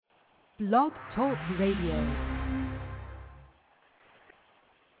Blog Talk Radio.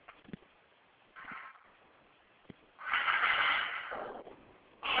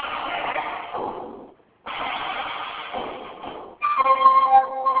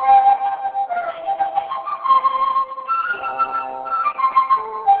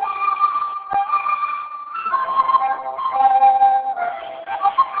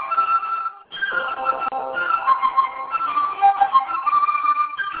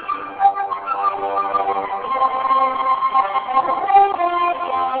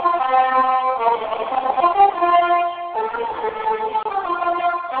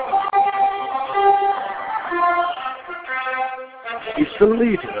 The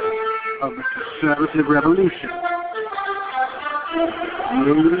leader of the conservative revolution.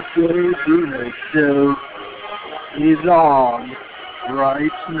 The Bruno show is on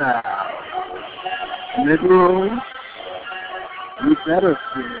right now. Liberals, you better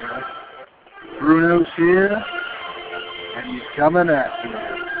fear. Bruno's here, and he's coming at you.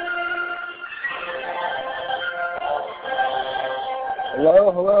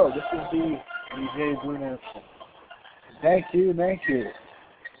 Hello, this is the Ajay Bruno show. Thank you. Thank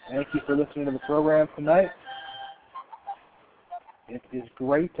you for listening to the program tonight. It is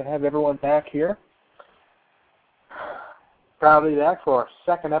great to have everyone back here. Proudly back for our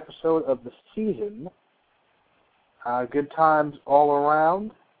second episode of the season. Good times all around.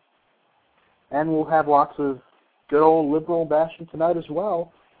 And we'll have lots of good old liberal bashing tonight as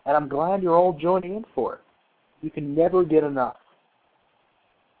well. And I'm glad you're all joining in for it. You can never get enough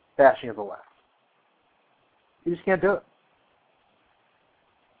bashing of the left. You just can't do it.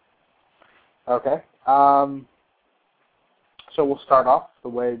 Okay, so we'll start off the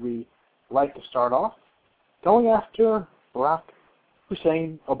way we like to start off, going after Barack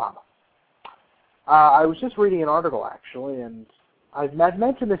Hussein Obama. I was just reading an article, actually, and I've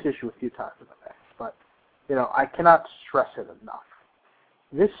mentioned this issue a few times in the past, but, I cannot stress it enough.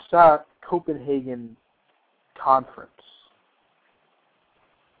 This Copenhagen conference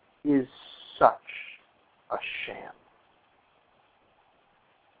is such a sham.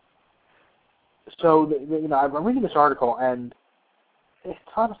 So, I'm reading this article, and it's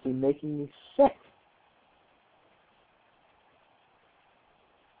honestly making me sick.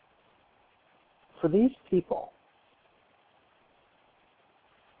 For these people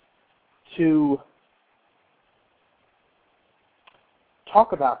to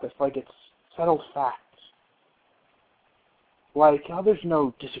talk about this like it's settled facts, like, there's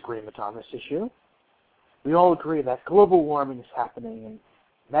no disagreement on this issue. We all agree that global warming is happening, and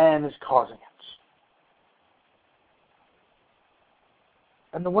man is causing it.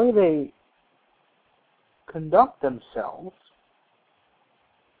 And the way they conduct themselves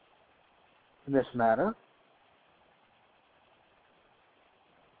in this matter,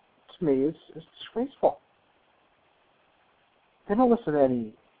 to me, is disgraceful. They don't listen to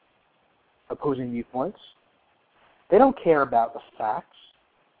any opposing viewpoints. They don't care about the facts.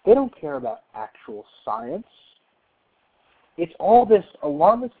 They don't care about actual science. It's all this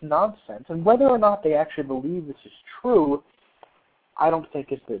alarmist nonsense, and whether or not they actually believe this is true, I don't think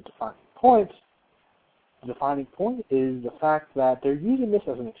it's the defining point. The defining point is the fact that they're using this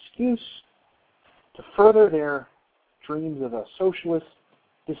as an excuse to further their dreams of a socialist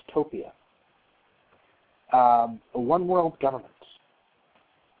dystopia, a one-world government,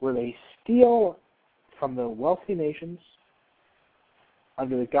 where they steal from the wealthy nations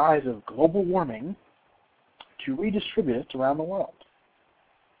under the guise of global warming to redistribute it around the world.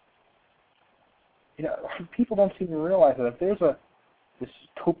 People don't seem to realize that if there's this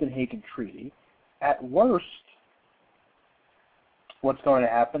Copenhagen Treaty, at worst, what's going to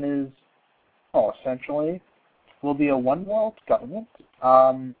happen is, essentially, will be a one-world government,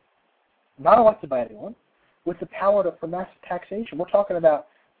 not elected by anyone, with the power for massive taxation. We're talking about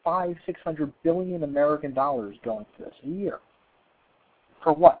 $500-600 billion American dollars going to this a year.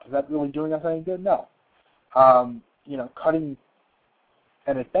 For what? Is that really doing us any good? No. Cutting,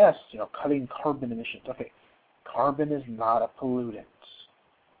 and at best, cutting carbon emissions. Okay, carbon is not a pollutant.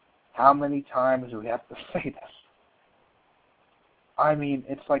 How many times do we have to say this? I mean,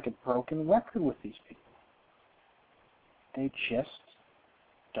 it's like a broken record with these people. They just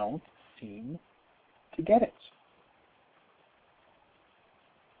don't seem to get it.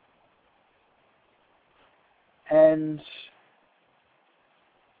 And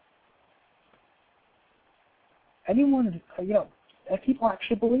anyone, and people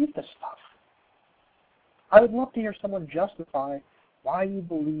actually believe this stuff. I would love to hear someone justify why you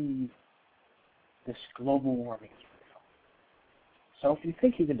believe this global warming is real. So if you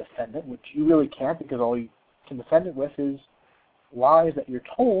think you can defend it, which you really can't because all you can defend it with is lies that you're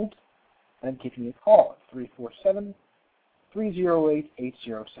told and then giving me a call at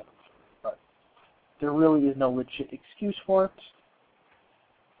 347-308-8073. But there really is no legit excuse for it,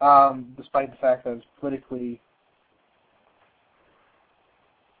 despite the fact that it's politically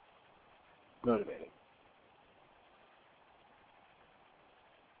motivated.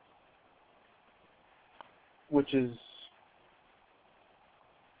 Which is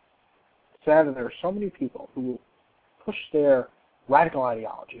sad that there are so many people who will push their radical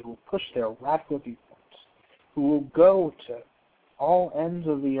ideology, who will push their radical viewpoints, who will go to all ends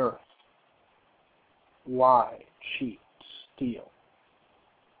of the earth, lie, cheat, steal,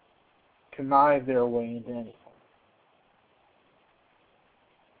 connive their way into anything.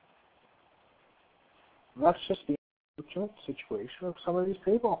 And that's just the unfortunate situation of some of these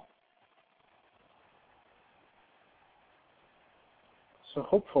people. So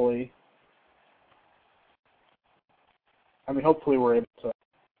hopefully we're able to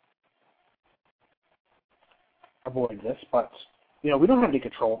avoid this, but, we don't have any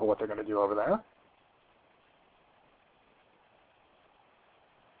control over what they're going to do over there.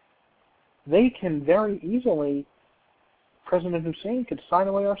 They can very easily, President Hussein could sign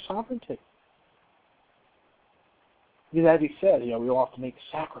away our sovereignty. Because as he said, we all have to make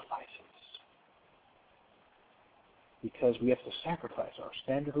sacrifices. Because we have to sacrifice our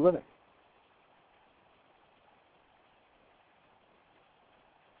standard of living.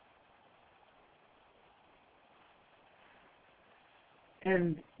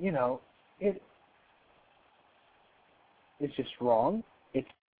 And, it's just wrong. It's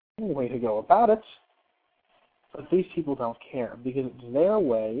the way to go about it. But these people don't care because it's their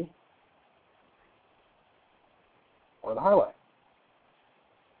way or the highway.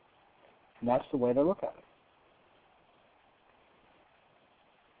 And that's the way they look at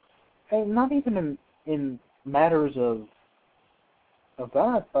it. And not even in matters of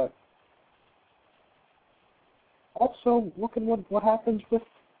that, but also look at what happens with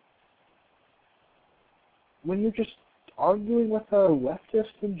when you're just arguing with a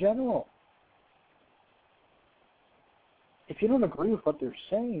leftist in general. If you don't agree with what they're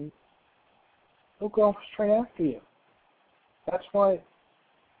saying, they'll go straight after you. That's why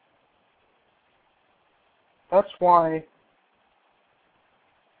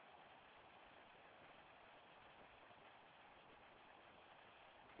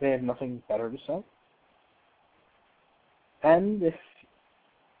they have nothing better to say. And if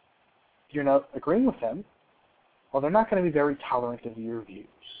you're not agreeing with them, well, they're not going to be very tolerant of your views.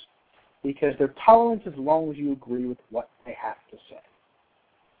 Because they're tolerant as long as you agree with what they have to say.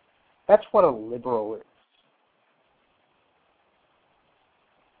 That's what a liberal is.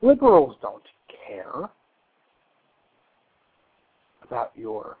 Liberals don't care about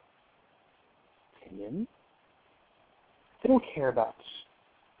your opinion. They don't care about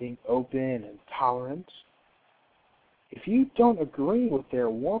being open and tolerant. If you don't agree with their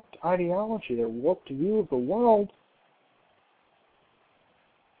warped ideology, their warped view of the world,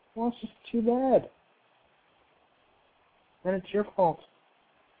 well, it's just too bad. Then it's your fault.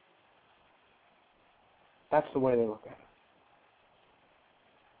 That's the way they look at it.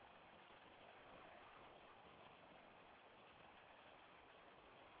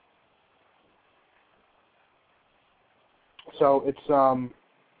 So it's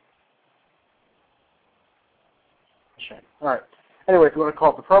shame. All right. Anyway, if you want to call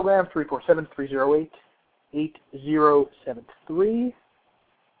up the program, 347-308-8073.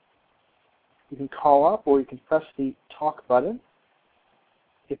 You can call up or you can press the talk button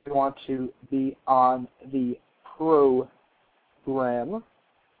if you want to be on the program.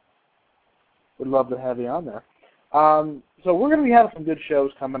 Would love to have you on there. So we're going to be having some good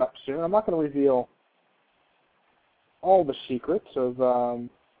shows coming up soon. I'm not going to reveal all the secrets of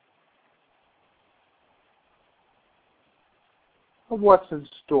what's in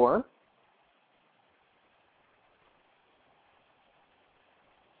store.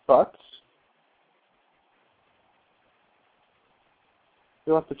 But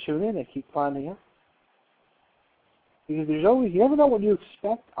you'll have to tune in and keep finding out. Because there's always, you never know what you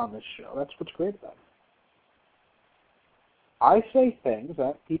expect on this show. That's what's great about it. I say things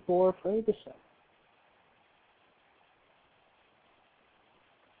that people are afraid to say.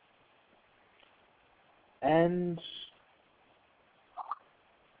 And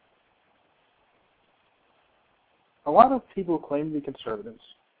a lot of people claim to be conservatives.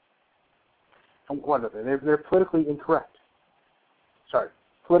 And what are they? They're politically incorrect. Sorry,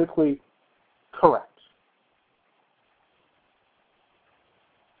 politically correct.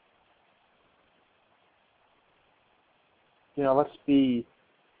 Let's be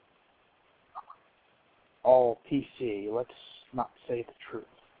all PC. Let's not say the truth.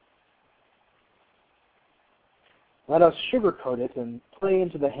 let us sugarcoat it and play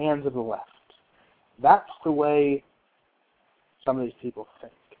into the hands of the left. That's the way some of these people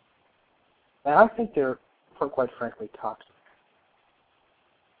think. And I think they're, quite frankly, toxic.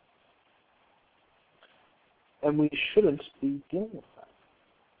 And we shouldn't be dealing with that.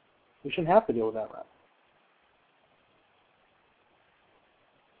 We shouldn't have to deal with that right.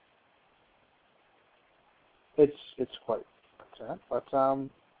 It's quite sad, but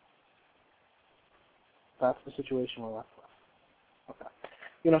that's the situation we're left with. Okay.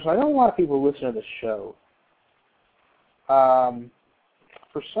 So I know a lot of people listen to this show.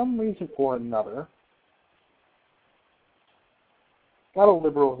 For some reason or another, a lot of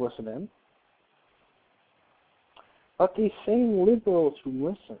liberals listen in. But these same liberals who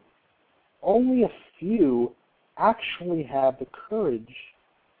listen, only a few actually have the courage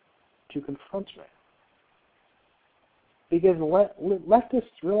to confront me. Because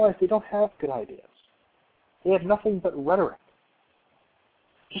leftists realize they don't have good ideas. They have nothing but rhetoric.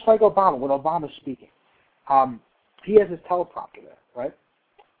 Just like Obama, when Obama's speaking. He has his teleprompter there, right?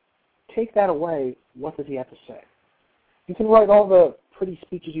 Take that away, what does he have to say? You can write all the pretty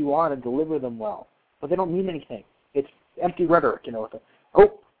speeches you want and deliver them well, but they don't mean anything. It's empty rhetoric, with a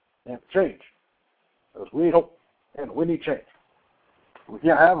hope and change. We need hope and we need change. We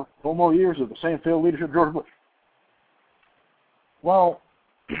can't have 4 more years of the same failed leadership of George Bush. Well,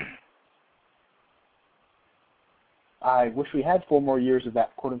 I wish we had 4 more years of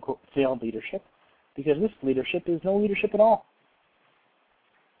that quote-unquote failed leadership, because this leadership is no leadership at all.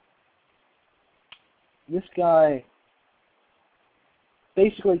 This guy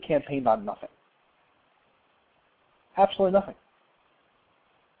basically campaigned on nothing. Absolutely nothing.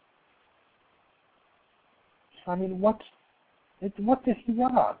 I mean, what did he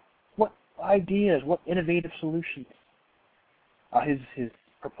run on? What ideas, what innovative solutions? His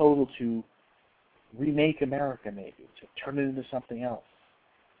proposal to remake America, maybe, to turn it into something else.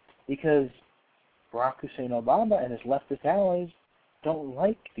 Because Barack Hussein Obama and his leftist allies don't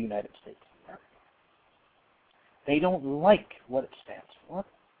like the United States of America. They don't like what it stands for.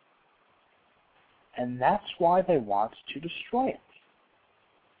 And that's why they want to destroy it.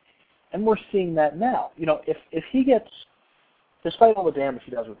 And we're seeing that now. If he gets, despite all the damage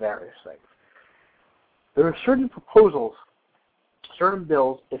he does with various things, there are certain proposals, certain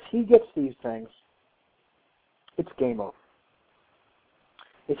bills, if he gets these things, it's game over.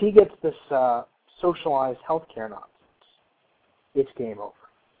 If he gets this socialized healthcare nonsense, it's game over.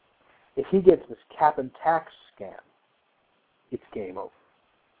 If he gets this cap and tax scam, it's game over.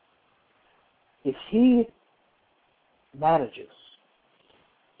 If he manages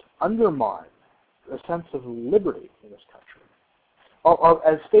to undermine a sense of liberty in this country,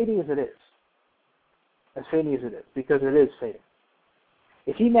 as fading as it is, because it is fading,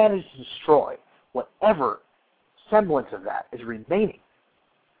 if he manages to destroy whatever semblance of that is remaining,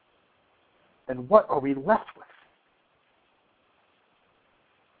 then what are we left with?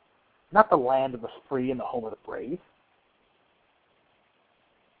 Not the land of the free and the home of the brave.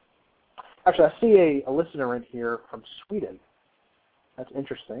 Actually, I see a listener in here from Sweden. That's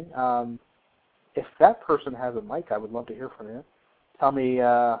interesting. If that person has a mic, I would love to hear from you. Tell me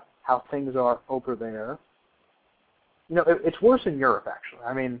how things are over there. It's worse in Europe, actually.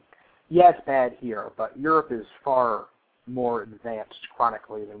 I mean, yeah, it's bad here, but Europe is far more advanced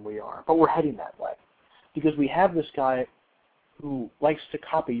chronically than we are. But we're heading that way because we have this guy who likes to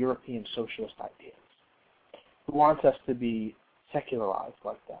copy European socialist ideas, who wants us to be secularized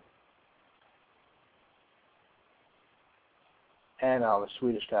like them. And the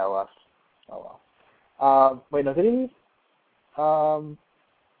Swedish guy left. Oh well. Wait, no, did he leave?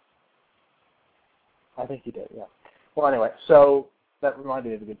 I think he did, yeah. Well, anyway, so that reminded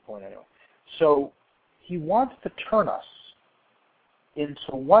me of a good point anyway. So he wants to turn us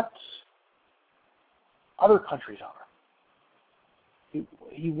into what other countries are.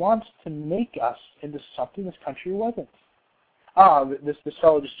 He wants to make us into something this country wasn't. This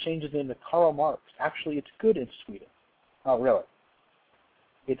fellow just changed his name to Karl Marx. Actually, it's good in Sweden. Oh, really?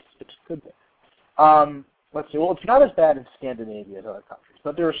 It's good there. Let's see. Well, it's not as bad in Scandinavia as other countries,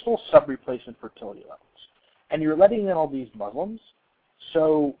 but there are still sub-replacement fertility levels. And you're letting in all these Muslims,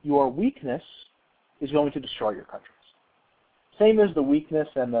 so your weakness is going to destroy your countries. Same as the weakness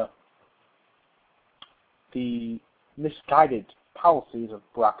and the misguided policies of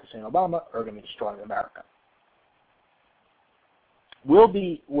Barack Hussein Obama are going to destroy America. We'll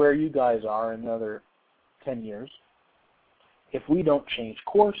be where you guys are in another 10 years if we don't change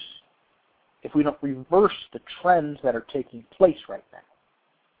course, if we don't reverse the trends that are taking place right now.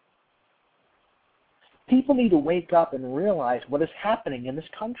 People need to wake up and realize what is happening in this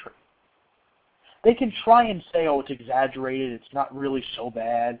country. They can try and say, oh, it's exaggerated, it's not really so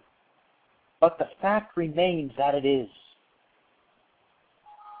bad, but the fact remains that it is.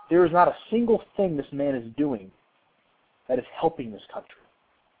 There is not a single thing this man is doing that is helping this country.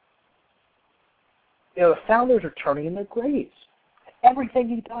 The founders are turning in their graves. Everything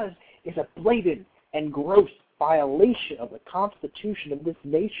he does is a blatant and gross violation of the Constitution of this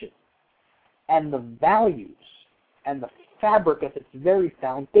nation and the values and the fabric of its very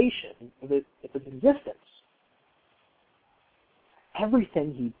foundation of its existence.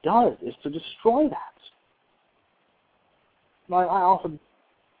 Everything he does is to destroy that. I often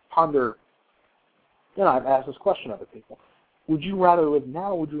ponder, I've asked this question of other people. Would you rather live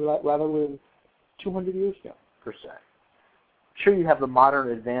now, or would you rather live 200 years ago, per se? Sure, you have the modern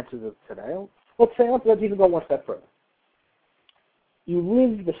advances of today. Let's even go one step further. You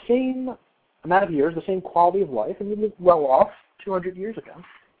live the same amount of years, the same quality of life, and you live well off 200 years ago.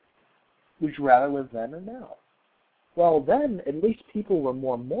 Would you rather live then or now? Well, then, at least people were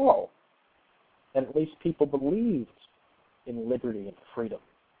more moral, and at least people believed in liberty and freedom.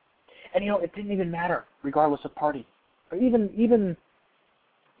 And, it didn't even matter, regardless of party. Or even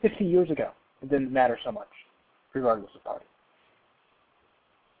 50 years ago, it didn't matter so much, regardless of party.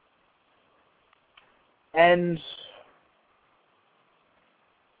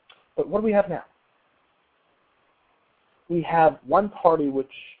 But what do we have now? We have one party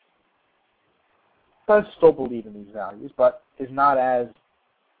which does still believe in these values, but is not as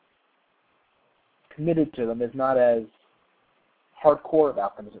committed to them, is not as hardcore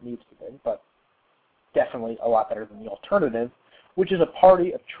about them as it needs to be, but definitely a lot better than the alternative, which is a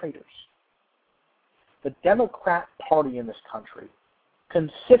party of traitors. The Democrat Party in this country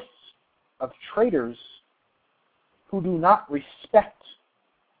consists of traitors who do not respect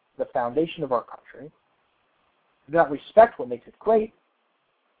the foundation of our country, do not respect what makes it great.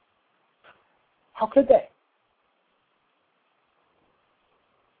 How could they?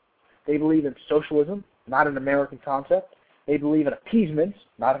 They believe in socialism, not an American concept. They believe in appeasement,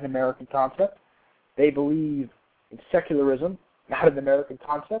 not an American concept. They believe in secularism, not an American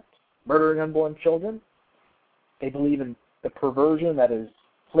concept, murdering unborn children. They believe in the perversion that has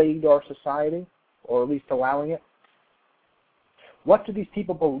plagued our society, or at least allowing it. What do these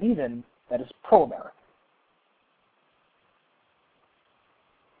people believe in that is pro-American?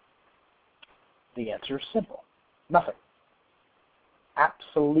 The answer is simple. Nothing.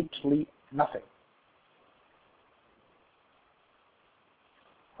 Absolutely nothing.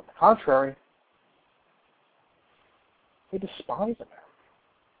 On the contrary, they despise America.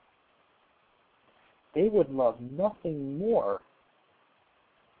 They would love nothing more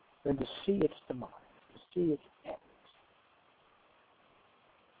than to see its demise, to see its end.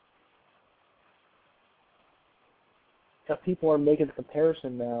 If people are making the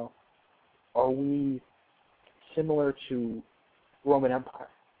comparison now, are we similar to Roman Empire?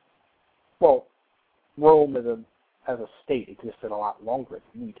 Well, Rome as a state existed a lot longer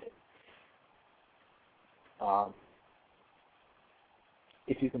than we did.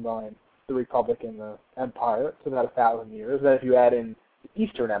 If you combine the Republic and the Empire, it's about 1,000 years. Then if you add in the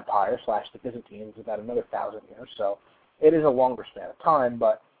Eastern Empire / the Byzantines, it's about another 1,000 years. So it is a longer span of time,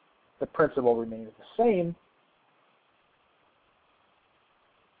 but the principle remains the same.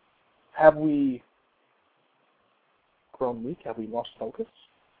 Have we grown weak? Have we lost focus?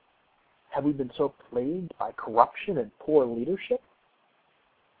 Have we been so plagued by corruption and poor leadership?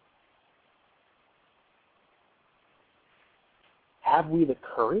 Have we the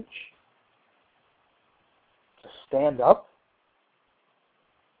courage to stand up?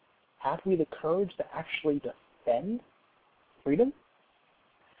 Have we the courage to actually defend freedom?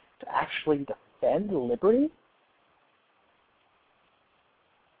 To actually defend liberty?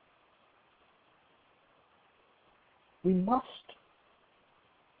 We must.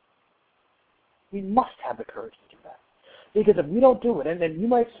 We must have the courage to do that. Because if we don't do it, and then you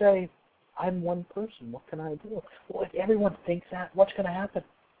might say, I'm one person, what can I do? Well, if everyone thinks that, what's going to happen?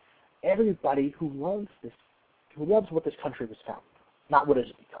 Everybody who loves what this country was founded, not what it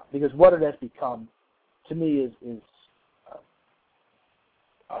has become. Because what it has become, to me, is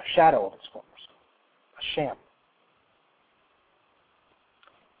a shadow of its former self, a sham.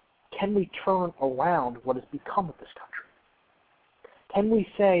 Can we turn around what has become of this country? Can we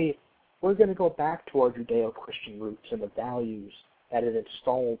say, we're going to go back to our Judeo-Christian roots and the values that it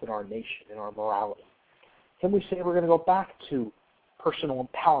installed in our nation and our morality? Can we say we're going to go back to personal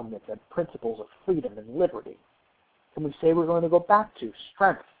empowerment and principles of freedom and liberty? Can we say we're going to go back to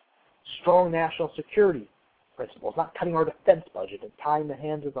strength, strong national security principles, not cutting our defense budget and tying the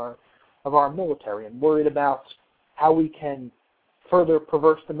hands of our military and worried about how we can further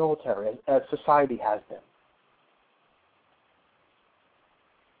perverse the military as society has been.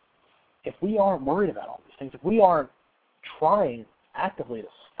 If we aren't worried about all these things, if we aren't trying actively to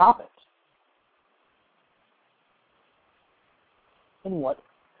stop it, then what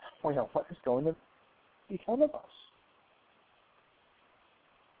is going to become of us?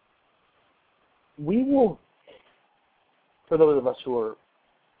 We will, for those of us who are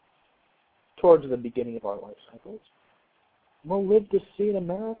towards the beginning of our life cycles, we'll live to see an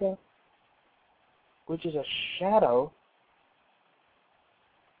America which is a shadow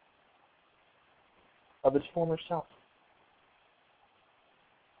of its former self.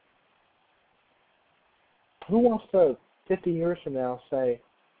 Who wants to, 50 years from now, say,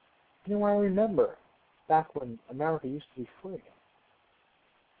 you know, I remember back when America used to be free.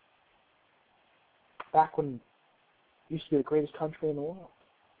 Back when it used to be the greatest country in the world.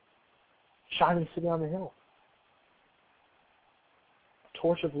 Shining city on the hill.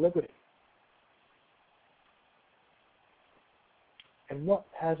 Torch of liberty. And what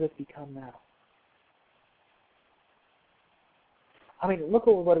has it become now? I mean, look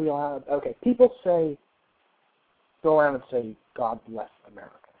at what we allow. Okay, people go around and say, God bless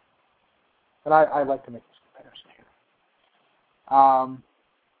America. And I like to make this comparison here.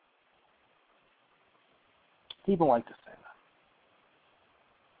 People like to say that.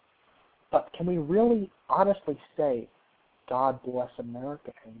 But can we really honestly say, God bless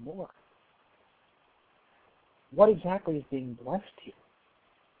America anymore? What exactly is being blessed here?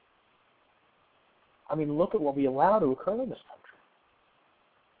 I mean, look at what we allow to occur in this country.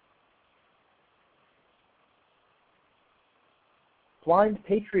 Blind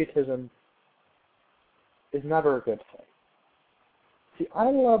patriotism is never a good thing. See, I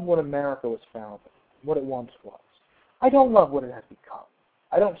love what America was founded, what it once was. I don't love what it has become.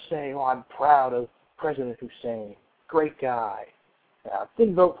 I don't say, oh, I'm proud of President Hussein, great guy.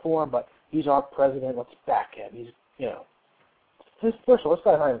 Didn't vote for him, but he's our president, let's back him. He's, first of all, this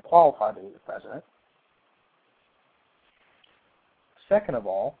guy's not even qualified to be the president. Second of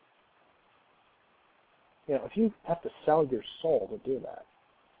all, if you have to sell your soul to do that,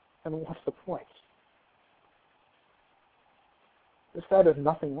 then what's the point? This guy does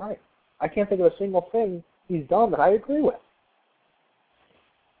nothing right. I can't think of a single thing he's done that I agree with.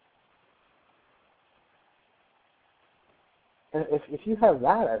 And if you have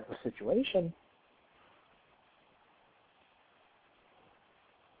that as the situation,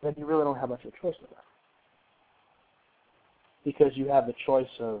 then you really don't have much of a choice with that. Because you have the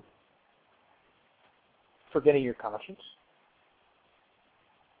choice of forgetting your conscience,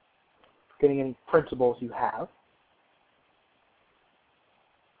 forgetting any principles you have,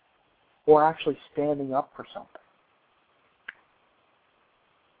 or actually standing up for something.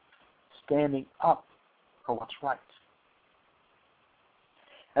 Standing up for what's right.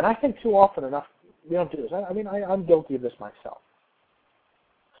 And I think too often enough, we don't do this. I mean, I'm guilty of this myself.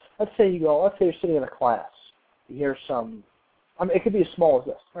 Let's say you're sitting in a class, you hear it could be as small as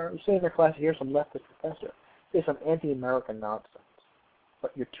this. You're sitting in a class, you hear some leftist professor say some anti-American nonsense,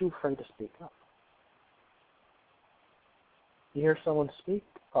 but you're too afraid to speak up. You hear someone speak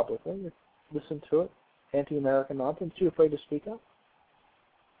publicly, you listen to it, anti-American nonsense, too afraid to speak up.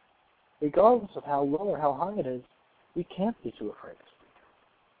 Regardless of how low or how high it is, we can't be too afraid to speak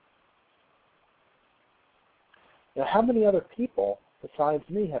up. How many other people besides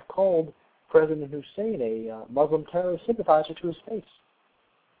me have called President Hussein a Muslim terrorist sympathizer to his face?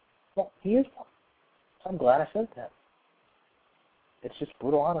 Well, he is one. So I'm glad I said that. It's just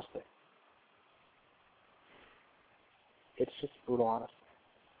brutal honesty. It's just brutal honesty.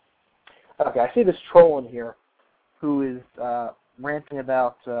 Okay, I see this troll in here who is ranting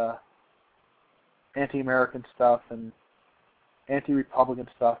about anti-American stuff and anti-Republican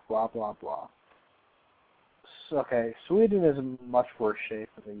stuff, blah, blah, blah. Okay, Sweden is in much worse shape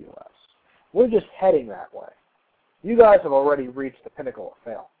than the U.S. We're just heading that way. You guys have already reached the pinnacle of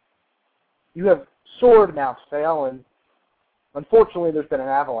fail. You have soared Mount Fail, and unfortunately there's been an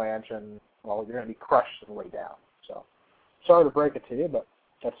avalanche, and, well, you're going to be crushed on the way down. So, sorry to break it to you, but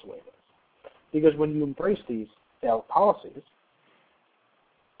that's the way it is. Because when you embrace these failed policies,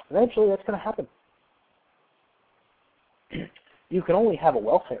 eventually that's going to happen. You can only have a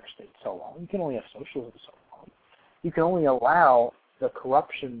welfare state so long. You can only have socialism so long. You can only allow the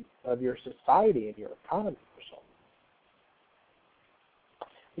corruption of your society and your economy for so long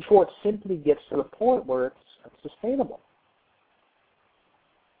before it simply gets to the point where it's sustainable.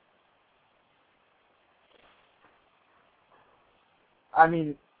 I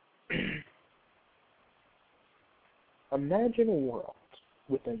mean, imagine a world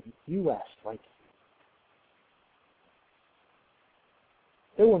with a U.S. like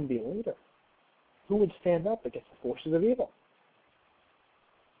there wouldn't be a leader. Who would stand up against the forces of evil?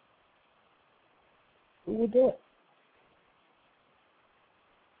 Who would do it?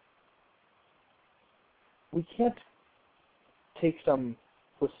 We can't take some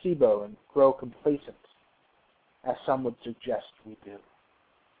placebo and grow complacent, as some would suggest we do.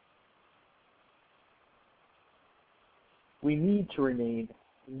 We need to remain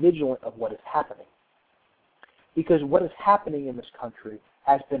vigilant of what is happening. Because what is happening in this country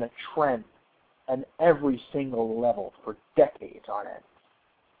has been a trend at every single level for decades on end.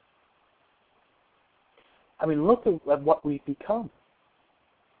 I mean, look at what we've become.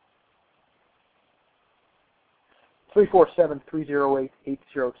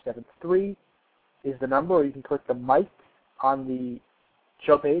 347-308-8073 is the number, or you can click the mic on the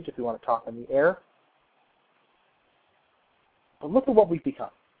show page if you want to talk on the air. But look at what we've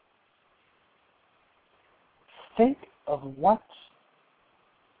become. Think of what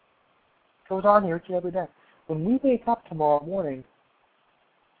goes on here each and every day. When we wake up tomorrow morning,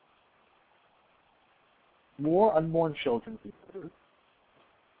 more unborn children will be murdered.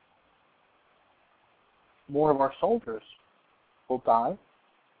 More of our soldiers will die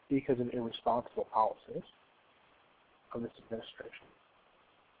because of irresponsible policies of this administration.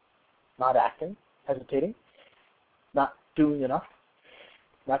 Not acting, hesitating, not doing enough,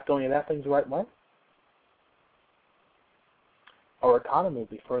 not going about things the right way. Our economy will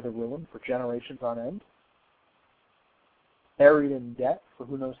be further ruined for generations on end, buried in debt for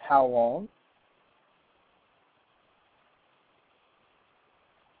who knows how long.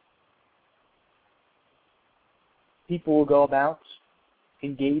 People will go about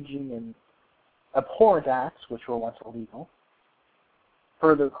engaging in abhorrent acts which were once illegal,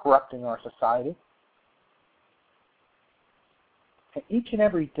 further corrupting our society. And each and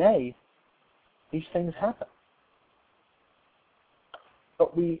every day, these things happen.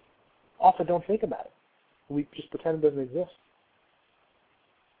 But we often don't think about it. We just pretend it doesn't exist.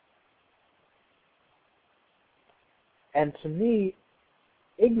 And to me,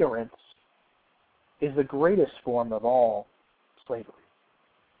 ignorance is the greatest form of all slavery.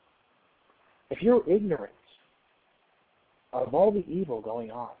 If you're ignorant of all the evil going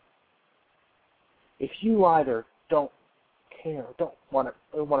on, if you either don't care, don't want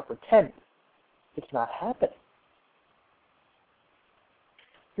to pretend it's not happening,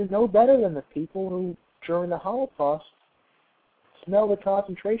 you're no better than the people who, during the Holocaust, smelled the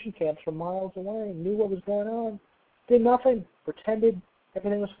concentration camps from miles away, knew what was going on, did nothing, pretended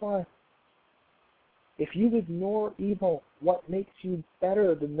everything was fine. If you ignore evil, what makes you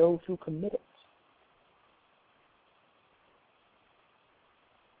better than those who commit it?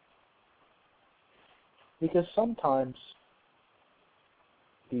 Because sometimes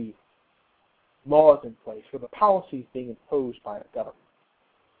the laws in place or the policies being imposed by a government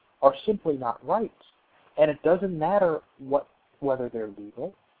are simply not right. And it doesn't matter whether they're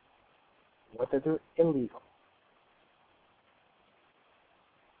legal, whether they're illegal.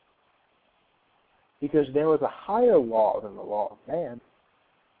 Because there is a higher law than the law of man.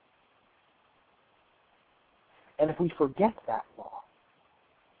 And if we forget that law,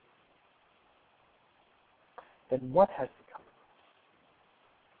 then what has become of us?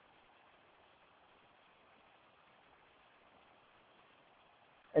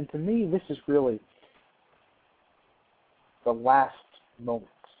 And to me, this is really the last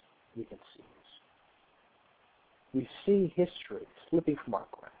moments we can see this. We see history slipping from our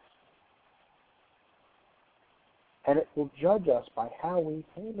grasp. And it will judge us by how we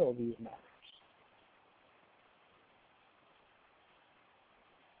handle these matters.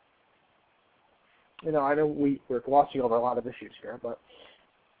 You know, I know we're glossing over a lot of issues here, but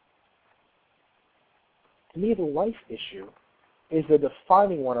to me the life issue is the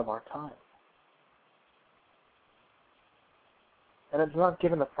defining one of our time. And it's not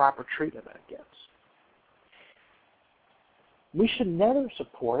given the proper treatment that it gets. We should never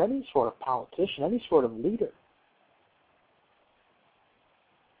support any sort of politician, any sort of leader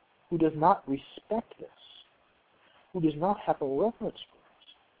who does not respect this, who does not have a reverence for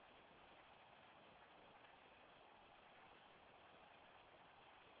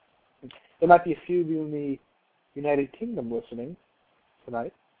it. There might be a few of you in the United Kingdom listening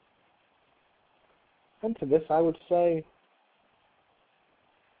tonight. And to this I would say,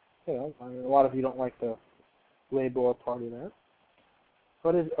 you know, I mean, a lot of you don't like the Labour Party there.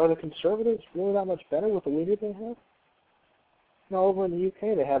 But are the Conservatives really that much better with the leader they have? Now, over in the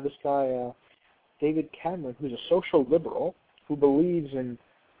UK, they have this guy, David Cameron, who's a social liberal who believes in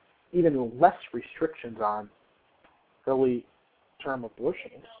even less restrictions on early term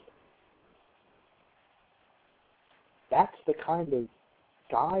abortions. That's the kind of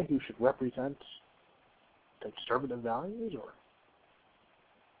guy who should represent conservative values, or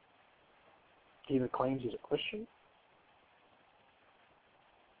he even claims he's a Christian.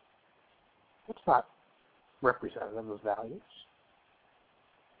 That's not representative of values.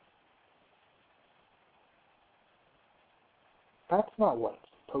 That's not what it's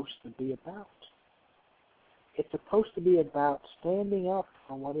supposed to be about. It's supposed to be about standing up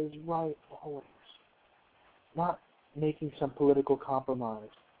for what is right always, not making some political compromise,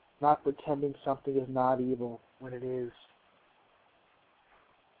 not pretending something is not evil when it is.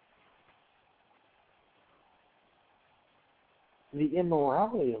 The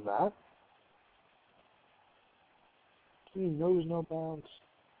immorality of that, he knows no bounds.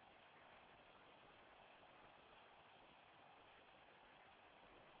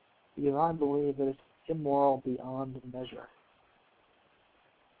 Because I believe that it's immoral beyond measure.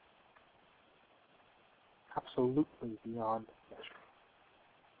 Absolutely beyond measure.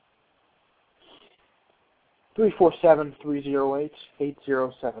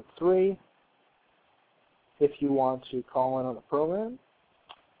 347-308-8073 if you want to call in on the program,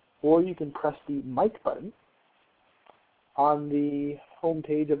 or you can press the mic button on the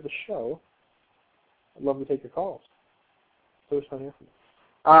homepage of the show. I'd love to take your calls. So it's fun to hear from you.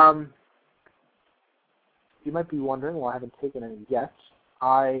 You might be wondering why I haven't taken any yet.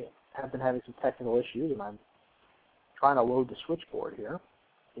 I have been having some technical issues, and I'm trying to load the switchboard here.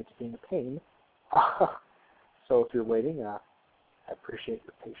 It's being a pain. So if you're waiting, I appreciate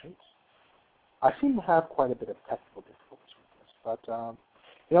your patience. I seem to have quite a bit of technical difficulties with this, but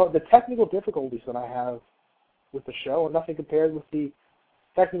the technical difficulties that I have with the show are nothing compared with the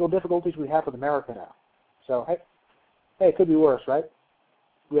technical difficulties we have with America now. So hey, it could be worse, right?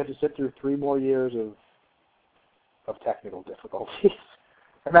 We have to sit through 3 more years of technical difficulties.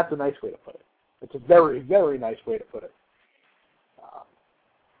 And that's a nice way to put it. It's a very, very nice way to put it.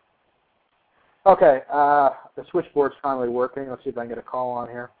 Okay, the switchboard's finally working. Let's see if I can get a call on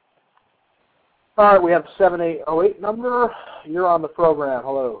here. All right, we have 7808 number. You're on the program.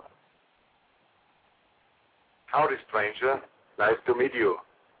 Hello. Howdy, stranger. Nice to meet you.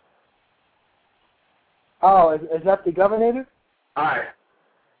 Oh, is that the Governator? Hi.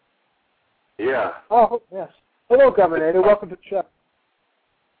 Yeah. Oh, yes. Hello, Governator. Welcome to the show.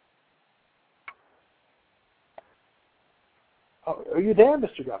 Oh, are you there,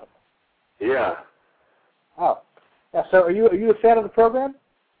 Mr. Governor? Yeah. Oh. Yeah, so are you a fan of the program?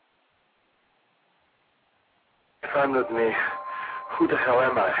 Fun with me. Who the hell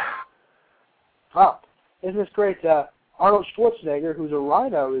am I? Oh, isn't this great? Arnold Schwarzenegger, who's a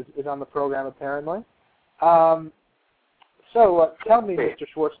rhino, is on the program apparently. So tell me, Mr.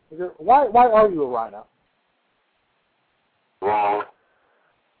 Schwarzenegger, why are you a rhino? Wrong.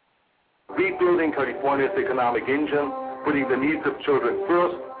 Rebuilding California's economic engine, putting the needs of children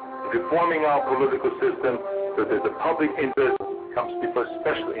first, reforming our political system so that the public interest comes before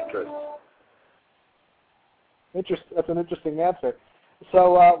special interests. That's an interesting answer.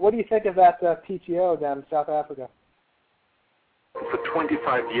 So what do you think of that PTO down in South Africa? For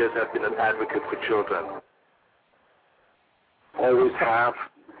 25 years, I've been an advocate for children. Always have,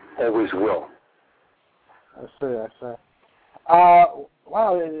 always will. I see. Wow.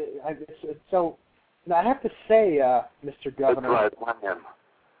 So now I have to say, Mr. Governor. That's right, I am.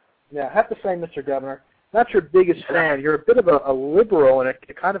 Yeah, I have to say, Mr. Governor, not your biggest fan. You're a bit of a liberal, and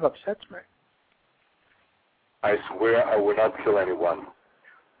it kind of upsets me. I swear I will not kill anyone.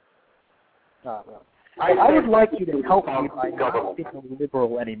 Oh, well. I would like you to help me by not being a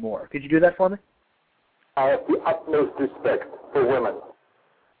liberal anymore. Could you do that for me? I have the utmost respect for women.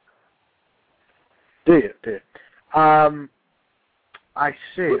 Do you? I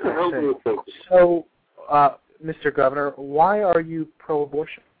see. What the hell do you think? So, Mr. Governor, why are you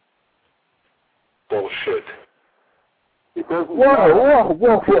pro-abortion? Bullshit. It doesn't Whoa. We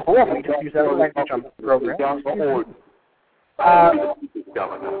just use that language on the program.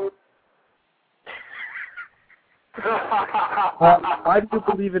 Governor. Why do you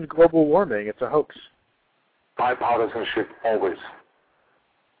believe in global warming? It's a hoax. Bipartisanship always.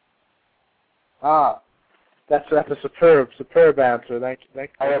 That's a superb answer. Thank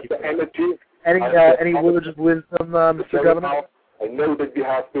I have you. the energy. Any words of wisdom, Mr. Governor? I know that we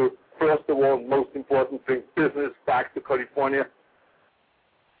have to, first of all, most important, bring business back to California.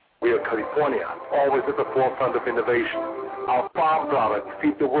 We are California, always at the forefront of innovation. Our farm products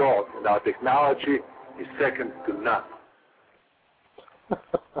feed the world, and our technology is second to none.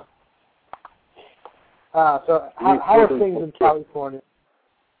 So how are things in California?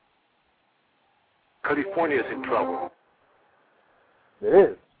 California is in trouble.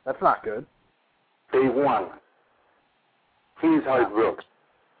 It is. That's not good. Day one. Here's how it works.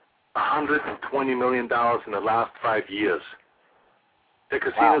 $120 million in the last 5 years. The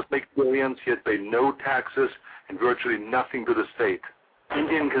casinos make billions, yet pay no taxes and virtually nothing to the state.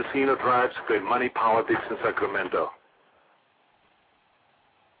 Indian casino drives play money politics in Sacramento.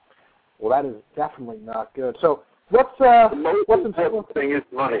 Well, that is definitely not good. So, what's important thing is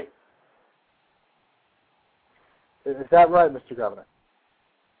money. Is that right, Mr. Governor?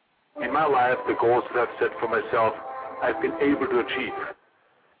 In my life, the goals that I've set for myself, I've been able to achieve.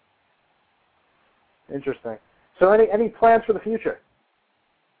 Interesting. So, any plans for the future?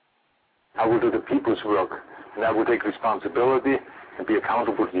 I will do the people's work, and I will take responsibility and be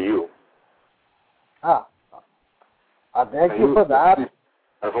accountable to you. I thank you for that.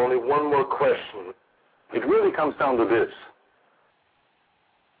 I have only one more question. It really comes down to this.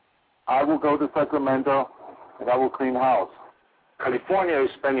 I will go to Sacramento, and I will clean house. California is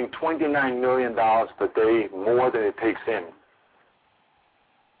spending $29 million per day more than it takes in.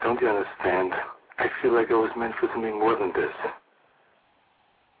 Don't you understand? I feel like I was meant for something more than this.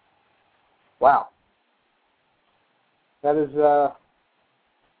 Wow. That is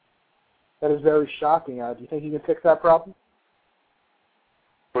very shocking. Do you think you can fix that problem?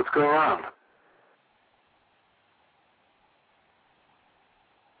 What's going on?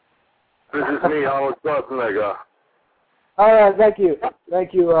 This is me, Arnold Schwarzenegger. All right, thank you,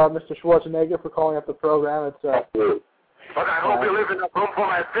 Mr. Schwarzenegger, for calling up the program. It's but I hope you leave enough room for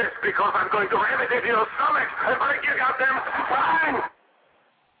my fist, because I'm going to ram it into your stomach and break your goddamn spine.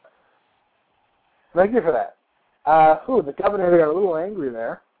 Thank you for that. The governor got a little angry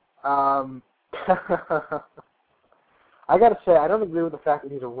there. I got to say, I don't agree with the fact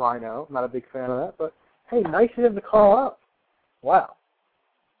that he's a rhino. I'm not a big fan of that, but hey, nice of him to call up. Wow.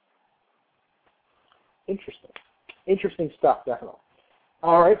 Interesting stuff, definitely.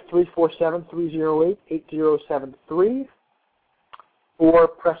 All right, 347-308-8073, or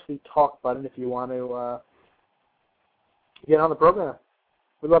press the talk button if you want to get on the program.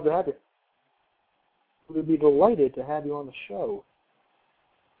 We'd love to have you. We'd be delighted to have you on the show.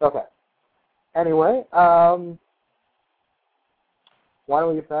 Okay. Anyway, why don't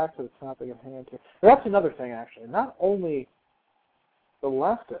we get back to the topic at hand here? That's another thing, actually. Not only the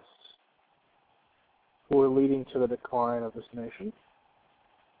leftists who are leading to the decline of this nation,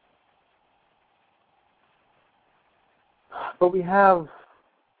 but we have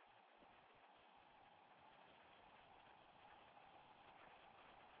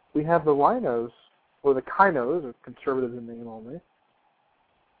the rhinos, or the kinos, or conservatives in name only,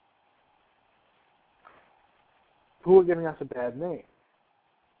 who are giving us a bad name.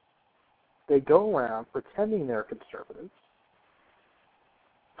 They go around pretending they're conservatives,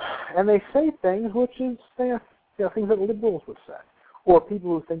 and they say things which is things that liberals would say, or people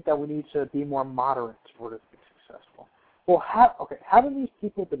who think that we need to be more moderate in order to be successful. Well, haven't these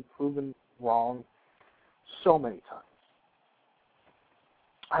people been proven wrong so many times?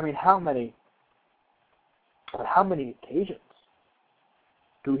 I mean, how many occasions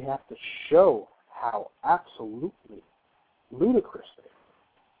do we have to show how absolutely ludicrous they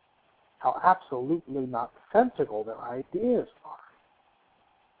are, how absolutely nonsensical their ideas are?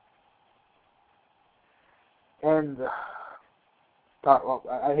 And,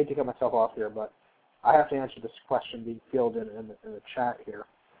 I hate to cut myself off here, but I have to answer this question being fielded in the chat here.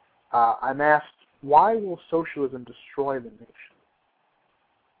 I'm asked, why will socialism destroy the nation?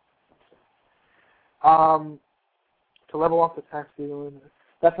 To level off the tax deal,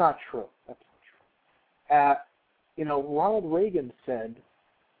 that's not true. Ronald Reagan said,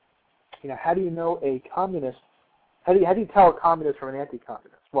 how do you know a communist? How do you tell a communist from an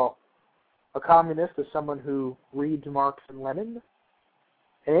anti-communist? Well, a communist is someone who reads Marx and Lenin.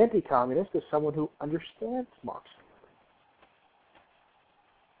 An anti-communist is someone who understands Marx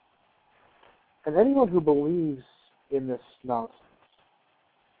and Lenin. And anyone who believes in this nonsense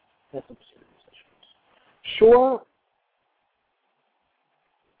has some serious issues. Sure,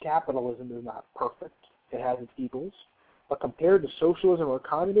 capitalism is not perfect. It has its evils. But compared to socialism or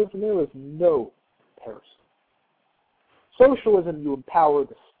communism, there is no comparison. Socialism, you empower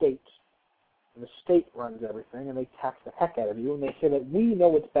the state, and the state runs everything, and they tax the heck out of you, and they say that we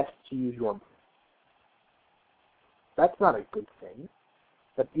know it's best to use your money. That's not a good thing.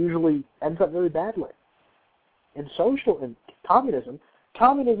 That usually ends up very badly. In communism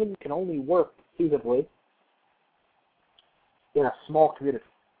can only work feasibly in a small community.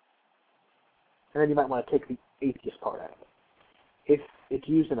 And then you might want to take the atheist part out of it. If it's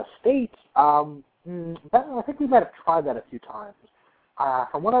used in a state, I think we might have tried that a few times.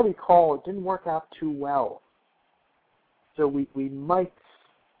 From what I recall, it didn't work out too well. So we might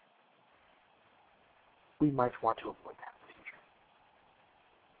want to avoid that in the future.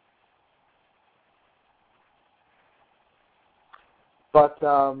 But,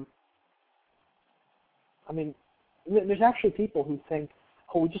 I mean, there's actually people who think,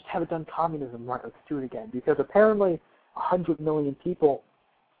 oh, we just haven't done communism right, let's do it again. Because apparently 100 million people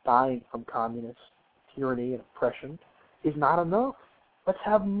dying from communist tyranny and oppression is not enough. Let's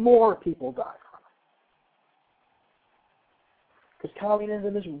have more people die from it. Because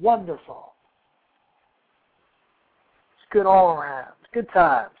communism is wonderful. It's good all around. It's good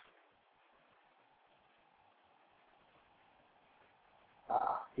times.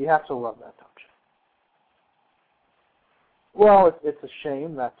 You have to love that, don't you? Well, it's a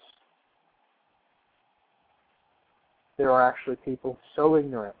shame that there are actually people so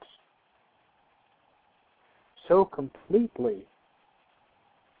ignorant, so completely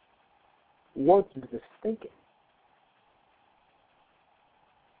warped into this thinking,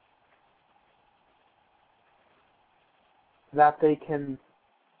 that they can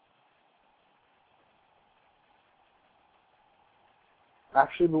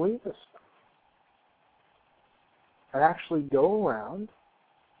actually believe this stuff and actually go around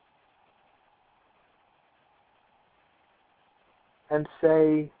and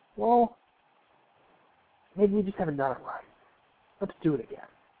say, well, maybe we just haven't done it right. Let's do it again.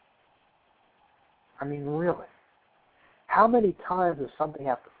 I mean, really. How many times does something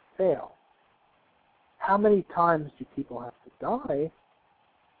have to fail? How many times do people have to die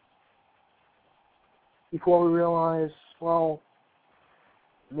before we realize, well,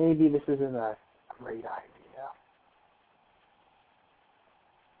 maybe this isn't a great idea.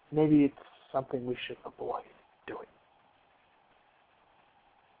 Maybe it's something we should avoid doing.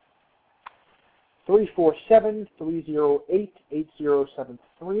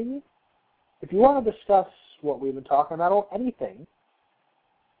 347-308-8073. If you want to discuss what we've been talking about or anything,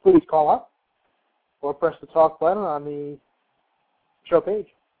 please call up or press the talk button on the show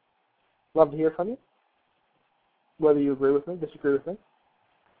page. Love to hear from you, whether you agree with me, disagree with me,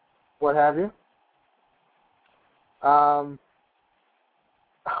 what have you.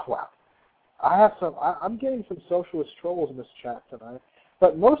 Wow. I'm getting some socialist trolls in this chat tonight,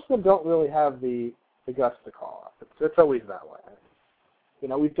 but most of them don't really have the guts to call up. It's always that way. You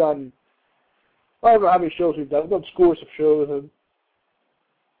know, we've done, I don't know how many shows we've done. We've done scores of shows, and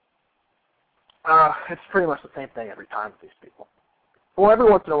it's pretty much the same thing every time with these people. Well, every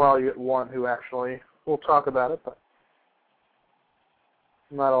once in a while you get one who actually will talk about it, but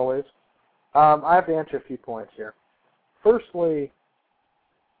not always. I have to answer a few points here. Firstly,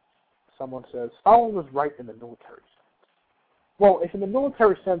 someone says, Stalin was right in the military sense. Well, if in the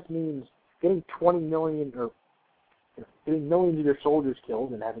military sense means getting 20 million or getting millions of your soldiers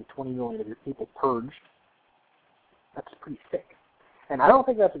killed and having 20 million of your people purged, that's pretty thick. And I don't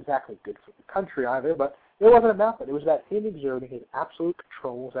think that's exactly good for the country either, but it wasn't about that. It was about him exerting his absolute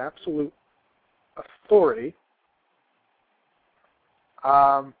control, his absolute authority.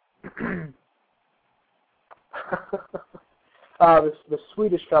 The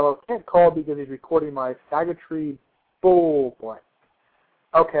Swedish fellow can't call because he's recording my faggotry bull blank.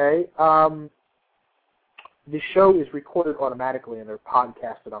 Okay, the show is recorded automatically and they're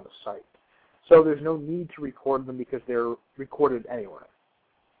podcasted on the site. So there's no need to record them because they're recorded anyway.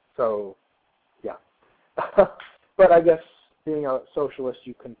 So, yeah. But I guess being a socialist,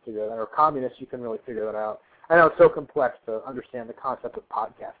 you can figure that out, or communist, you can really figure that out. I know it's so complex to understand the concept of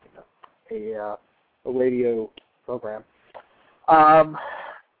podcasting, a radio program.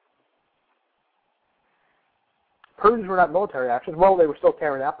 Purges were not military actions. Well, they were still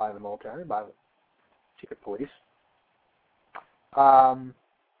carried out by the military, by the secret police. And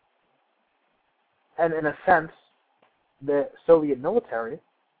in a sense, the Soviet military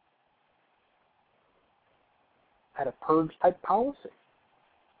had a purge-type policy.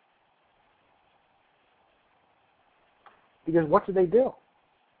 Because what did they do?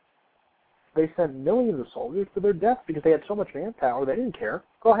 They sent millions of soldiers to their death because they had so much manpower, they didn't care.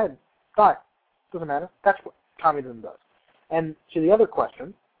 Go ahead, die. Doesn't matter. That's what communism does. And to the other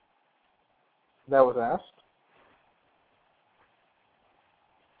question that was asked,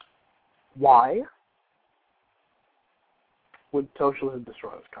 why would socialism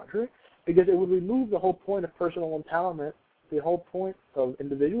destroy this country? Because it would remove the whole point of personal empowerment, the whole point of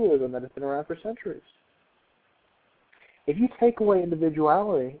individualism that has been around for centuries. If you take away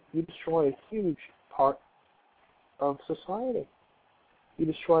individuality, you destroy a huge part of society. You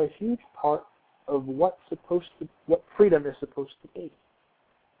destroy a huge part of what freedom is supposed to be.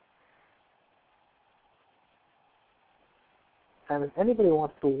 And if anybody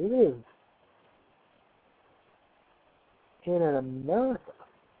wants to live in an America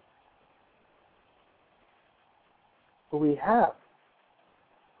where we have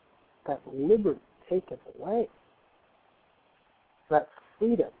that liberty taken away, that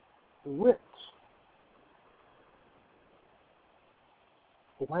freedom ripped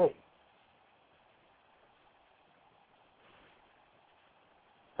away.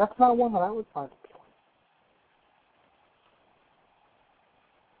 That's not one that I would find appealing.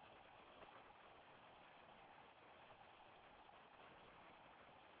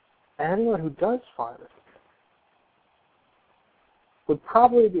 And anyone who does find it would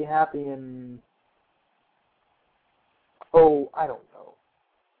probably be happy in, I don't know,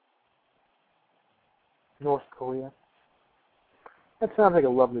 North Korea. That sounds like a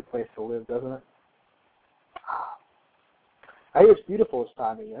lovely place to live, doesn't it? I hear it's beautiful this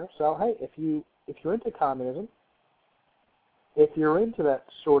time of year. So hey, if you're into communism, if you're into that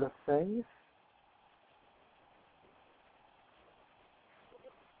sort of thing,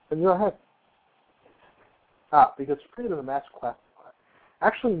 then go ahead. Because freedom of mass classified.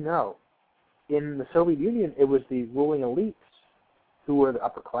 Actually, no. In the Soviet Union, it was the ruling elites who were the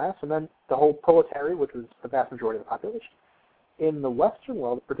upper class, and then the whole proletariat, which was the vast majority of the population. In the Western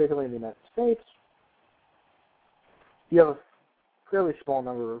world, particularly in the United States, you have a fairly small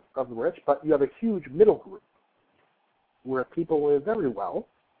number of the rich, but you have a huge middle group where people live very well,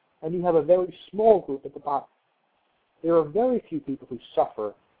 and you have a very small group at the bottom. There are very few people who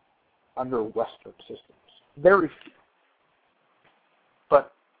suffer under Western systems. Very few.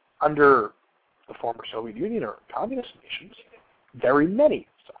 But under the former Soviet Union or communist nations, very many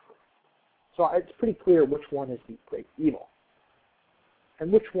suffer. So it's pretty clear which one is the great evil.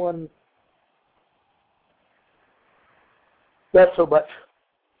 And which one, not so much.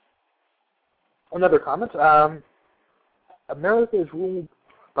 Another comment, America is ruled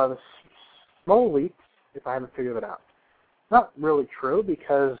by the small elites, if I haven't figured it out. Not really true,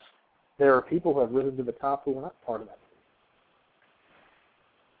 because there are people who have risen to the top who are not part of that.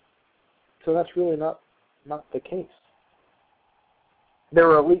 So that's really not the case.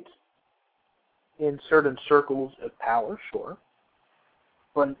 There are elites in certain circles of power, sure,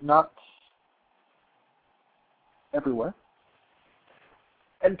 but not everywhere.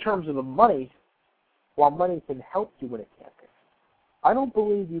 In terms of the money, while money can help you win a campaign, I don't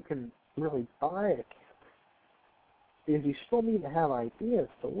believe you can really buy a campaign, because you still need to have ideas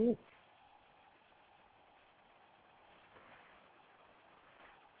to win.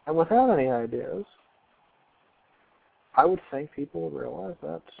 And without any ideas, I would think people would realize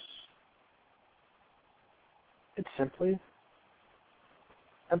that it's simply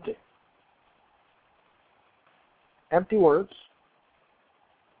empty. Empty words.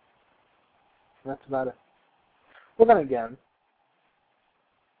 And that's about it. Well, then again,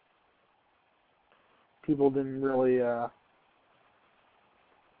 people didn't really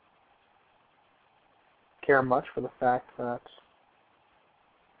care much for the fact that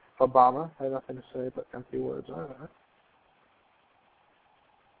Obama had nothing to say but empty words either.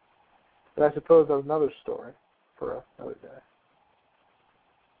 But I suppose that's another story for another day.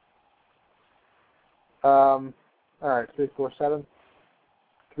 All right,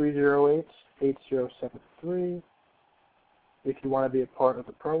 347-308-8073. If you want to be a part of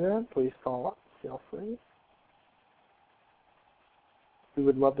the program, please call up. Feel free. We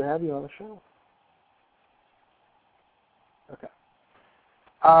would love to have you on the show. Okay.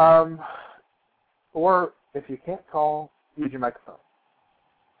 Or if you can't call, use your microphone.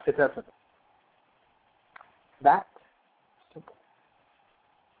 It's that simple. That simple.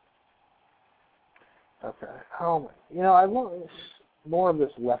 Okay. Oh my. I want more of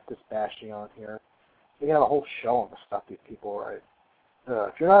this leftist bashing on here. We can have a whole show on the stuff these people write.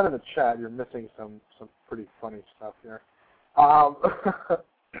 If you're not in the chat, you're missing some pretty funny stuff here.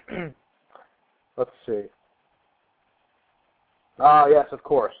 Let's see. Yes, of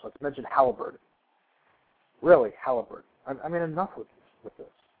course. Let's mention Halliburton. Really, Halliburton. I mean, enough with this.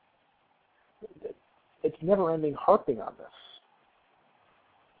 It's never-ending harping on this.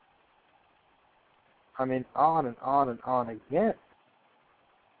 I mean, on and on and on again.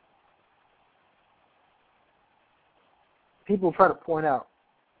 People try to point out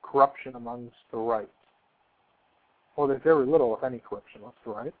corruption amongst the right. Well, there's very little, if any, corruption amongst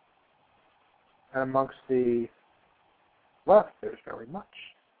the right. And amongst the left, there's very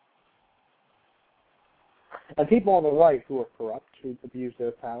much. And people on the right who are corrupt, who abuse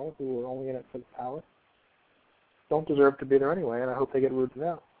their power, who are only in it for the power, don't deserve to be there anyway, and I hope they get rooted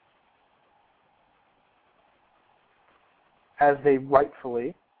out. As they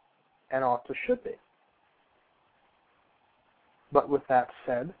rightfully and ought to should be. But with that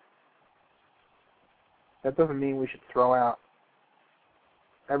said, that doesn't mean we should throw out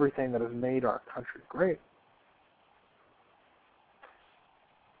everything that has made our country great.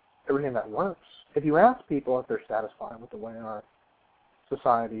 Everything that works. If you ask people if they're satisfied with the way our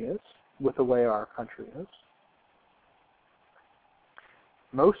society is, with the way our country is,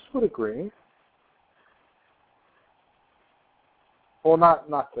 most would agree, well,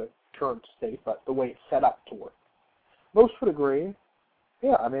 not the current state, but the way it's set up to work. Most would agree,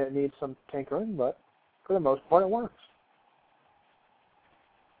 yeah, I mean, it needs some tinkering, but for the most part, it works.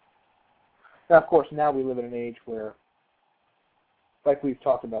 Now, of course, now we live in an age where, like we've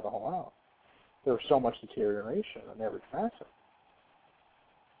talked about the whole hour, there's so much deterioration in every facet.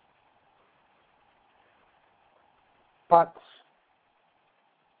 But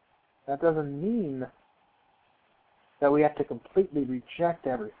that doesn't mean that we have to completely reject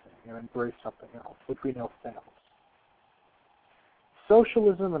everything and embrace something else, which we know fails.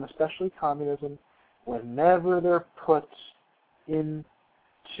 Socialism, and especially communism, whenever they're put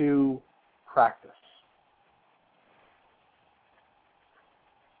into practice,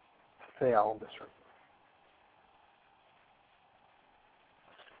 fail miserably.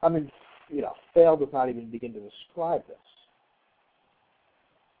 I mean, fail does not even begin to describe this.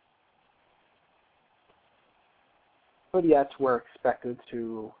 But yet, we're expected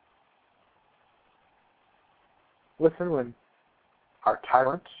to listen when our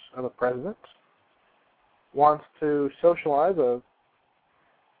tyrant of a president wants to socialize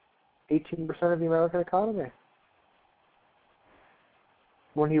 18% of the American economy.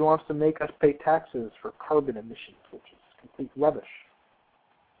 When he wants to make us pay taxes for carbon emissions, which is complete rubbish.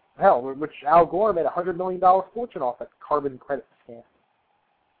 Hell, which Al Gore made a $100 million fortune off that carbon credit scam.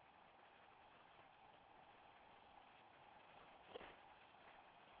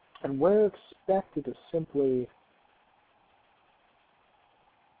 And we're expected to simply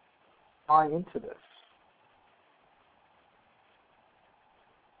buy into this.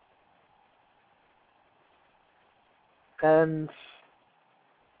 And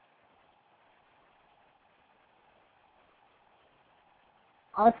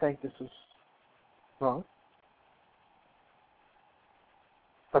I think this is wrong.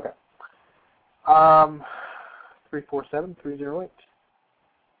 Okay. 347-308-8073.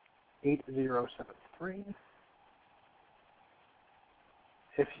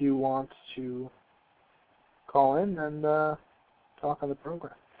 If you want to call in and talk on the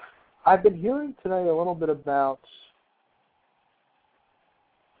program. I've been hearing today a little bit about,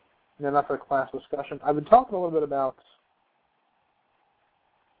 enough of a class discussion. I've been talking a little bit about,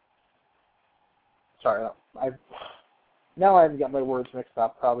 now I've got my words mixed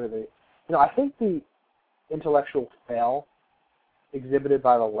up. Probably I think the intellectual fail exhibited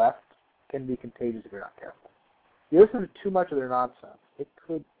by the left can be contagious if you're not careful. If you listen to too much of their nonsense, it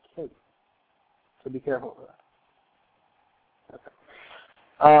could kill you. So be careful of that.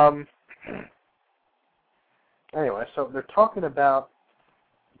 Okay. Anyway, so they're talking about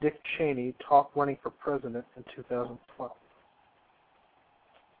Dick Cheney running for president in 2012.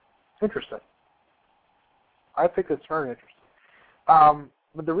 Interesting. I think it's very interesting.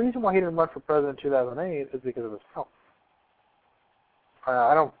 But the reason why he didn't run for president in 2008 is because of his health.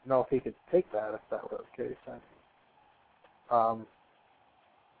 I don't know if he could take that if that were the case. I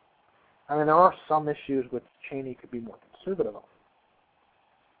mean, there are some issues which Cheney could be more conservative on.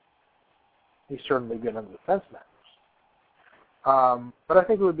 He's certainly good on the defense matters. But I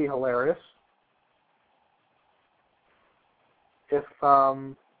think it would be hilarious if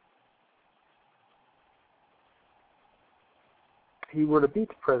he were to beat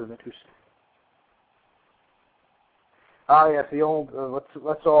President Hussein. Yes, the old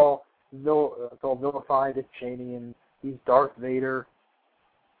let's all vilify Dick Cheney and he's Darth Vader.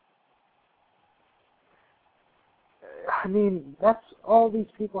 I mean, that's all these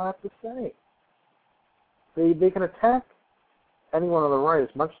people have to say. They can attack anyone on the right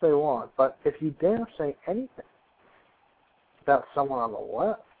as much as they want, but if you dare say anything about someone on the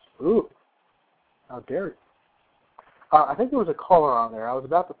left, ooh, how dare you? I think there was a caller on there. I was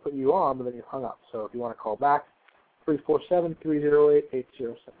about to put you on, but then you hung up. So if you want to call back,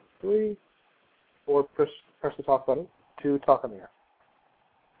 347-308-8073, or press the talk button to talk on the air.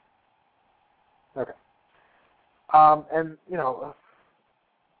 Okay. And,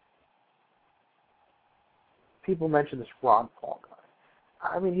 people mention this Ron Paul guy.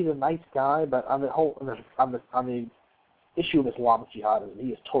 I mean, he's a nice guy, but on the issue of Islamic jihadism, he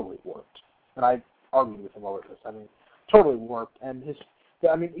is totally warped. And I argued with him over this. I mean, totally warped. And he's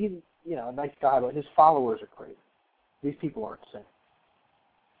a nice guy, but his followers are crazy. These people are insane.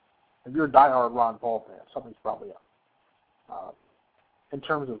 If you're a diehard Ron Paul fan, something's probably up. In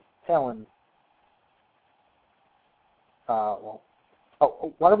terms of Palin, why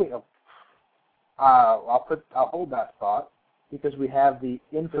don't we? I'll hold that thought. because we have the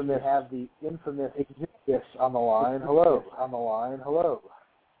infamous Exodus on the line. Hello. Hello.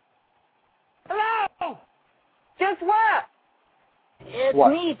 Guess what? It's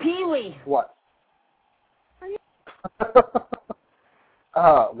What? me, Pee-wee. What?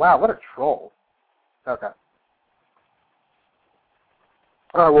 Wow, what a troll. Okay.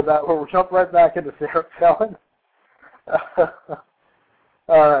 All right, we'll jump right back into Sarah Palin.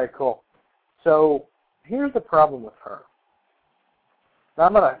 All right, cool. So here's the problem with her. Now,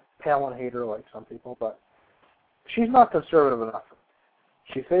 I'm not a Palin hater like some people, but she's not conservative enough.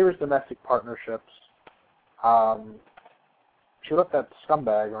 She favors domestic partnerships. She let that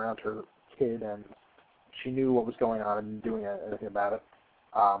scumbag around her kid, and she knew what was going on and didn't do anything about it.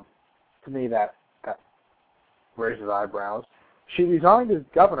 To me, that raises eyebrows. She resigned as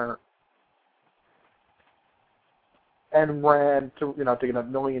governor and ran to get a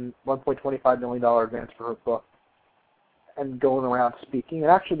 $1.25 million advance for her book, and going around speaking. And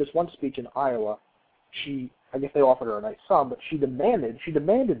actually, this one speech in Iowa, I guess they offered her a nice sum, but she demanded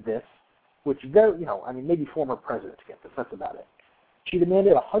this, which maybe former presidents get this. That's about it. She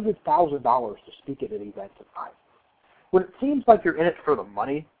demanded $100,000 to speak at an event in Iowa. When it seems like you're in it for the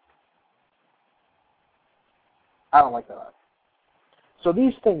money, I don't like that. So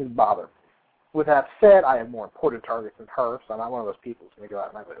these things bother me. With that said, I have more important targets than her, so I'm not one of those people who's going to go out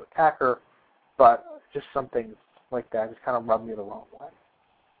of my way to attack her, but just some things like that just kind of rub me the wrong way.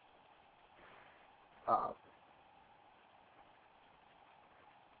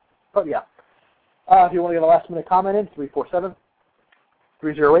 But yeah, if you want to get a last-minute comment in,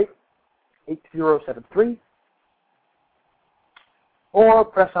 347-308-8073, or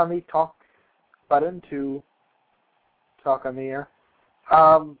press on the talk button to talk on the air.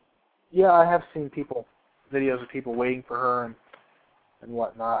 Yeah, I have seen videos of people waiting for her and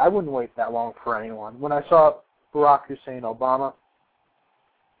whatnot. I wouldn't wait that long for anyone. When I saw Barack Hussein Obama,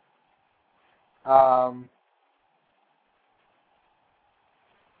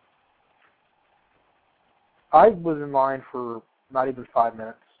 I was in line for not even 5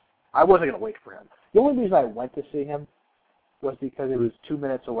 minutes. I wasn't going to wait for him. The only reason I went to see him was because it was 2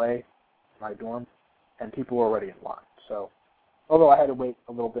 minutes away from my dorm, and people were already in line. So, although I had to wait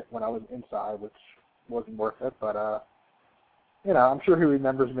a little bit when I was inside, which wasn't worth it, but, I'm sure he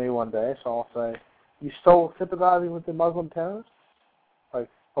remembers me one day, so I'll say, "You still sympathizing with the Muslim terrorists?" Like,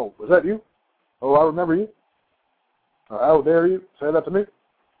 "Oh, was that you? Oh, I remember you. How dare you say that to me?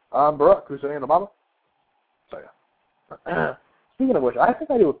 I'm Barack Hussein Obama." So, yeah. Speaking of which, I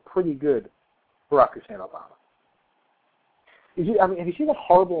think I do a pretty good Barack Hussein Obama. Have you seen that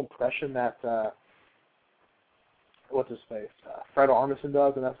horrible impression that, what's his face, Fred Armisen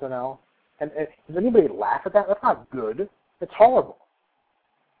does in SNL? And does anybody laugh at that? That's not good. It's horrible.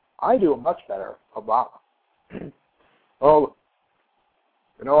 I do a much better Obama. Oh,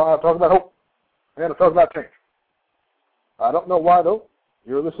 I talk about hope. I got to talk about change. I don't know why, though.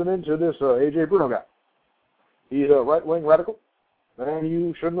 You're listening to this Ajay Bruno guy. He's a right-wing radical, and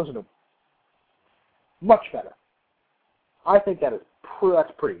you shouldn't listen to him. Much better. I think that's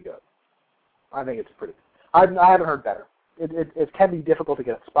pretty good. I think it's pretty good. I haven't heard better. It can be difficult to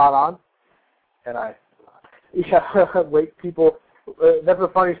get it spot on, and wait, people, that's the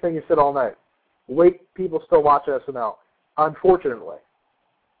funniest thing you said all night. Wait, people still watch SNL. Unfortunately,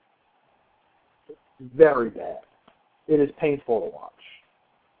 very bad. It is painful to watch.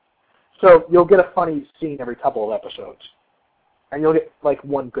 So you'll get a funny scene every couple of episodes, and you'll get like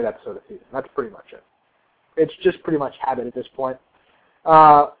one good episode a season. That's pretty much it. It's just pretty much habit at this point.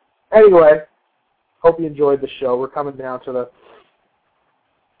 Anyway, hope you enjoyed the show. We're coming down to the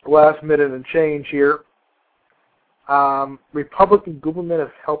last minute and change here. Republican government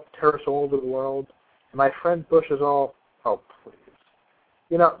have helped terrorists all over the world. My friend Bush is all, oh, please.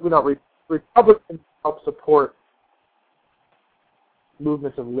 Republicans help support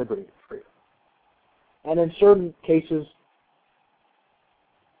movements of liberty and freedom. And in certain cases,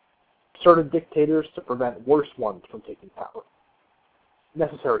 certain dictators to prevent worse ones from taking power.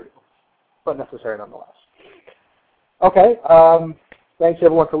 Necessary, but necessary nonetheless. Okay, thanks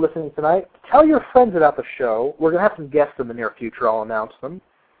everyone for listening tonight. Tell your friends about the show. We're going to have some guests in the near future. I'll announce them.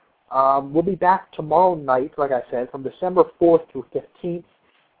 We'll be back tomorrow night, like I said, from December 4th through 15th.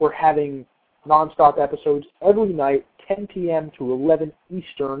 We're having non-stop episodes every night, 10 p.m. to 11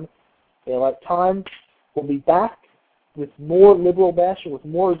 Eastern Daylight Time. We'll be back with more liberal bashing, with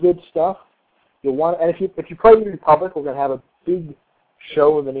more good stuff. You'll want, and if you pray to the Republic, we're going to have a big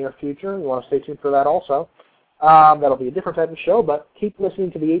show in the near future. You want to stay tuned for that also. That'll be a different type of show, but keep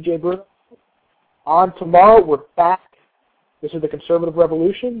listening to the AJ Bruno. On tomorrow, we're back This is the Conservative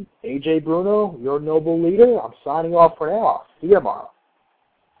Revolution. Ajay Bruno, your noble leader. I'm signing off for now. See you tomorrow.